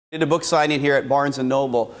Did a book signing here at Barnes &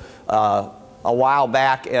 Noble a while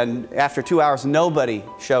back, and after 2 hours nobody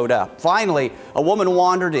showed up. Finally, a woman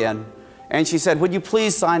wandered in and she said, "Would you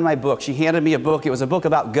please sign my book?" She handed me a book. It was a book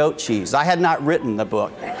about goat cheese. I had not written the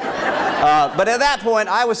book. But at that point,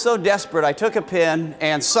 I was so desperate, I took a pen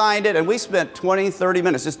and signed it, and we spent 20, 30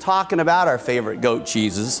 minutes just talking about our favorite goat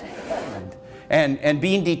cheeses and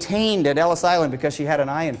being detained at Ellis Island because she had an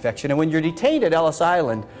eye infection. And when you're detained at Ellis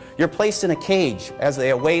Island, you're placed in a cage as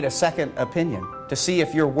they await a second opinion to see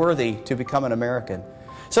if you're worthy to become an American.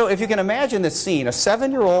 So if you can imagine this scene, a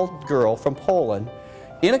 7-year-old girl from Poland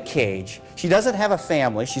in a cage. She doesn't have a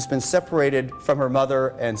family. She's been separated from her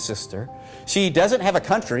mother and sister. She doesn't have a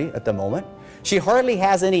country at the moment. She hardly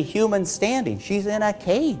has any human standing. She's in a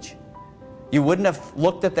cage. You wouldn't have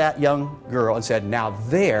looked at that young girl and said, now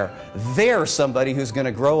there's somebody who's going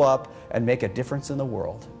to grow up and make a difference in the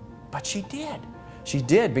world. But she did. She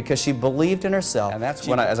did because she believed in herself. And that's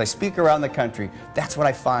when as I speak around the country, that's what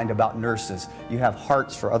I find about nurses. You have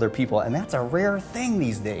hearts for other people, and that's a rare thing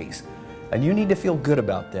these days. And you need to feel good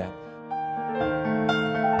about that.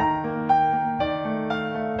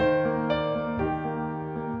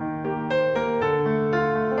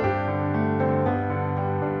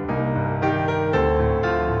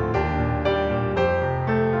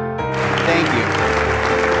 Thank you.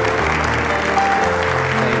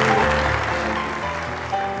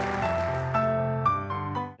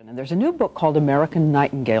 And there's a new book called American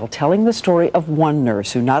Nightingale, telling the story of one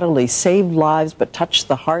nurse who not only saved lives but touched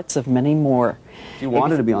the hearts of many more. She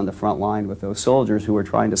wanted to be on the front line with those soldiers who were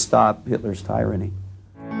trying to stop Hitler's tyranny.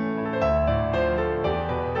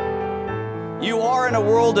 You are in a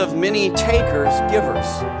world of many takers,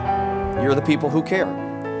 givers. You're the people who care.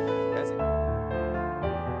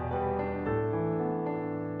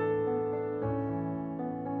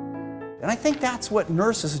 And I think that's what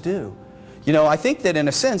nurses do. You know, I think that in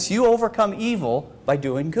a sense you overcome evil by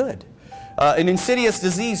doing good. An insidious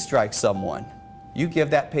disease strikes someone. You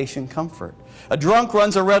give that patient comfort. A drunk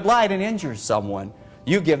runs a red light and injures someone.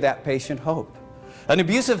 You give that patient hope. An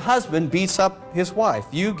abusive husband beats up his wife.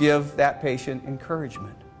 You give that patient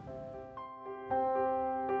encouragement.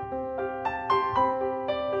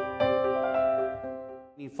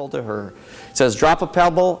 Meaningful to her. It says, drop a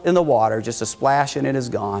pebble in the water, just a splash and it is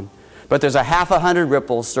gone. But there's a half 100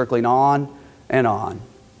 ripples circling on and on,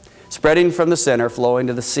 spreading from the center, flowing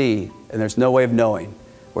to the sea, and there's no way of knowing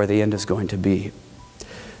where the end is going to be.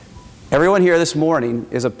 Everyone here this morning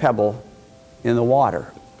is a pebble in the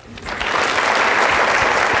water.